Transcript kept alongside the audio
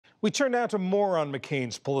We turn now to more on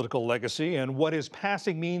McCain's political legacy and what his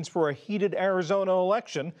passing means for a heated Arizona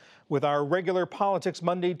election with our regular Politics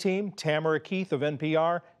Monday team, Tamara Keith of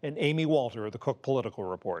NPR and Amy Walter of the Cook Political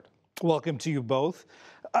Report. Welcome to you both.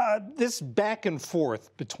 This back and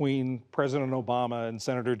forth between President Obama and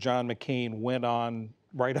Senator John McCain went on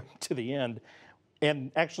right up to the end.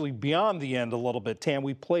 And actually beyond the end a little bit. Tam,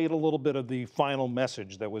 we played a little bit of the final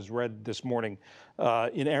message that was read this morning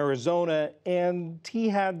in Arizona, and he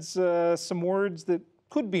had some words that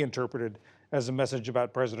could be interpreted as a message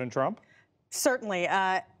about President Trump. Certainly.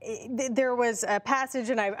 There was a passage,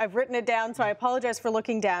 and I've written it down, so I apologize for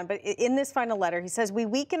looking down, but in this final letter, he says, "We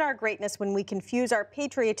weaken our greatness when we confuse our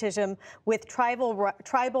patriotism with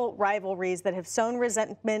tribal rivalries that have sown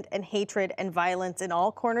resentment and hatred and violence in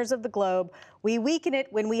all corners of the globe. We weaken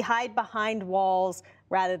it when we hide behind walls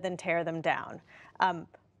rather than tear them down."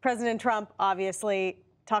 President Trump obviously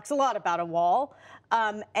talks a lot about a wall,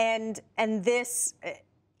 and this,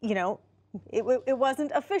 you know, it wasn't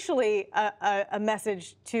officially a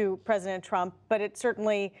message to President Trump, but it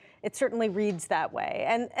certainly reads that way.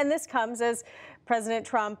 And this comes as President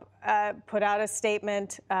Trump put out a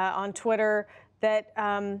statement on Twitter that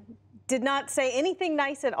did not say anything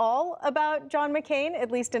nice at all about John McCain,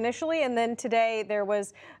 at least initially. And then today there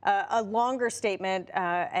was a longer statement,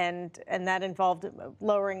 and that involved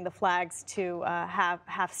lowering the flags to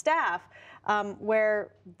half staff.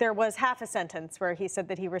 Where there was half a sentence where he said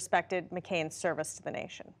that he respected McCain's service to the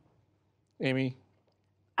nation. Amy?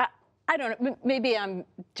 I don't know. Maybe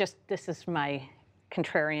this is my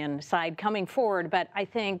contrarian side coming forward, but I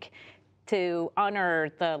think to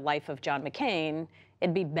honor the life of John McCain,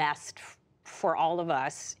 it'd be best for all of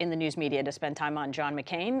us in the news media to spend time on John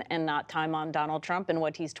McCain and not time on Donald Trump and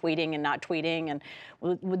what he's tweeting and not tweeting, and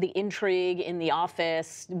with the intrigue in the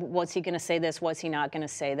office, was he going to say this, was he not going to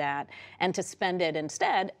say that, and to spend it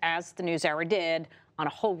instead, as the NewsHour did, on a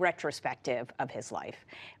whole retrospective of his life.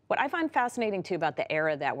 What I find fascinating too about the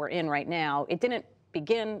era that we're in right now, it didn't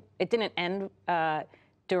end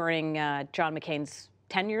during John McCain's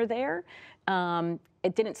tenure there.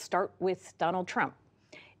 It didn't start with Donald Trump.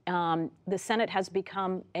 The Senate has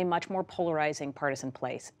become a much more polarizing partisan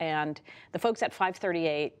place. And the folks at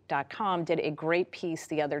 538.com did a great piece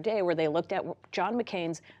the other day where they looked at John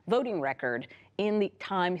McCain's voting record in the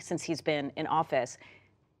time since he's been in office.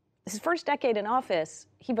 His first decade in office,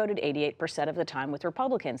 he voted 88% of the time with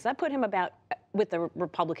Republicans. That put him with the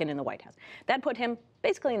Republican in the White House. That put him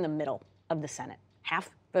basically in the middle of the Senate. Half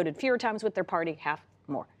voted fewer times with their party, half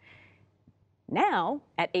more. Now,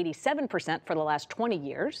 at 87% for the last 20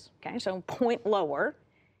 years, okay, so a point lower,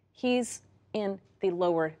 he's in the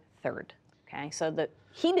lower third, okay? So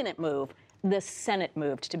he didn't move, the Senate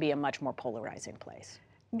moved to be a much more polarizing place.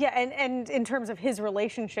 Yeah, and in terms of his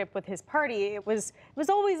relationship with his party, it was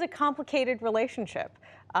always a complicated relationship.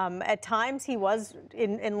 At times, he was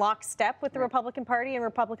in lockstep with the Republican Party and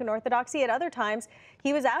Republican orthodoxy. At other times,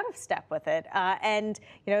 he was out of step with it. And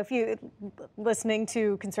you know, if you listening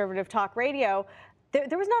to conservative talk radio,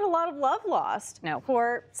 there was not a lot of love lost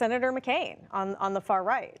for Senator McCain on the far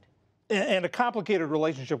right. And a complicated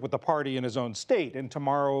relationship with the party in his own state. And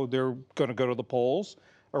tomorrow they're going to go to the polls.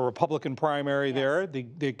 A Republican primary there.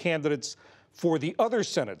 The candidates for the other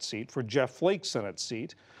Senate seat, for Jeff Flake's Senate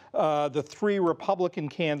seat, the three Republican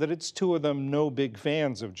candidates, two of them no big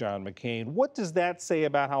fans of John McCain. What does that say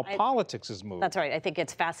about how politics is moving? That's right. I think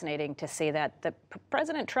it's fascinating to see that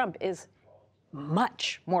President Trump is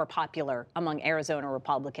much more popular among Arizona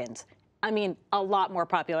Republicans. I mean, a lot more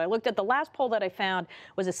popular. I looked at the last poll that I found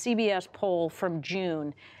was a CBS poll from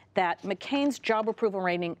June that McCain's job approval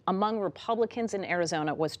rating among Republicans in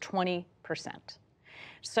Arizona was 20%.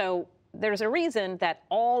 So there's a reason that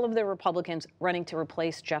all of the Republicans running to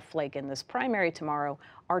replace Jeff Flake in this primary tomorrow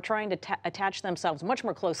are trying to attach themselves much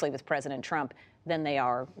more closely with President Trump than they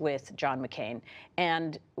are with John McCain.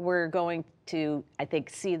 And we're going to, I think,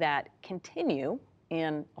 see that continue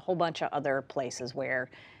in a whole bunch of other places where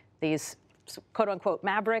these quote-unquote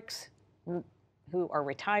mavericks who are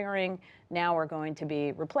retiring now are going to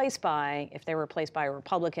be replaced by, if they're replaced by a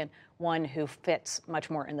Republican, one who fits much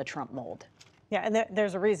more in the Trump mold. Yeah, and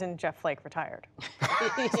there's a reason Jeff Flake retired.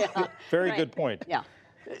 Yeah, Very good point. Yeah.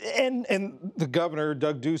 And the governor,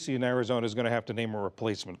 Doug Ducey in Arizona, is going to have to name a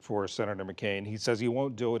replacement for Senator McCain. He says he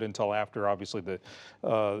won't do it until after, obviously,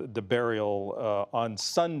 the burial on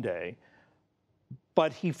Sunday.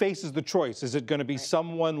 But he faces the choice. Is it going to be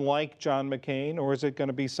someone like John McCain, or is it going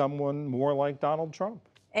to be someone more like Donald Trump?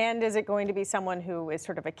 And is it going to be someone who is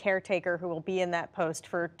sort of a caretaker who will be in that post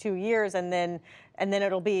for 2 years and then and then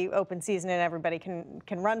it'll be open season and everybody can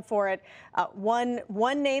run for it.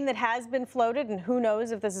 One name that has been floated, and who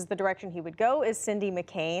knows if this is the direction he would go, is Cindy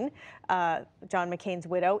McCain, John McCain's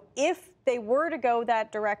widow. If they were to go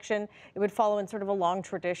that direction, it would follow in sort of a long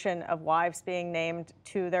tradition of wives being named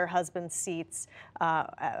to their husbands' seats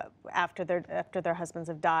after their husbands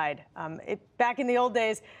have died. Back in the old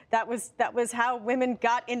days, that was how women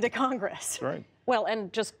got into Congress. Right. Well,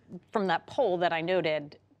 and just from that poll that I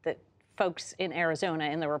noted, that folks in Arizona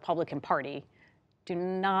in the Republican Party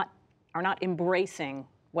are not embracing,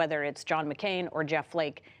 whether it's John McCain or Jeff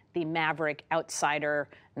Flake, the maverick outsider,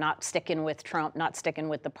 not sticking with Trump, not sticking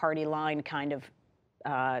with the party line kind of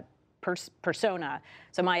persona.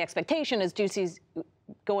 So my expectation is Ducey's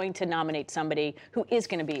going to nominate somebody who is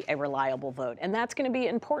going to be a reliable vote. And that's going to be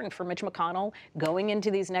important for Mitch McConnell going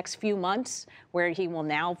into these next few months, where he will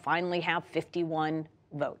now finally have 51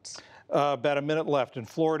 votes. About a minute left. In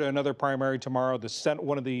Florida, another primary tomorrow.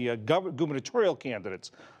 One of the gubernatorial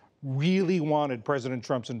candidates really wanted President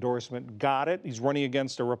Trump's endorsement, got it. He's running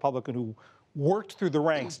against a Republican who worked through the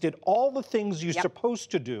ranks, did all the things you're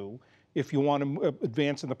supposed to do if you want to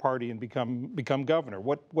advance in the party and become governor.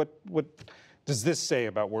 What does this say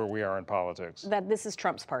about where we are in politics? That this is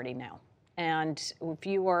Trump's party now. And if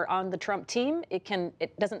you are on the Trump team, it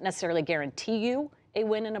doesn't necessarily guarantee you a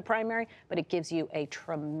win in a primary, but it gives you a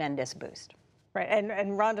tremendous boost. Right,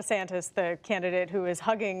 and Ron DeSantis, the candidate who is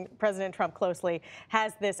hugging President Trump closely,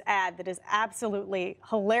 has this ad that is absolutely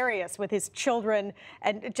hilarious with his children,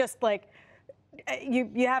 and just like, you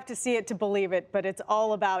have to see it to believe it, but it's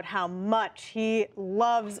all about how much he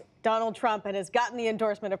loves Donald Trump and has gotten the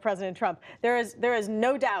endorsement of President Trump. There is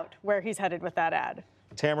no doubt where he's headed with that ad.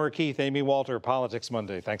 Tamara Keith, Amy Walter, Politics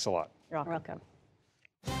Monday. Thanks a lot. You're welcome.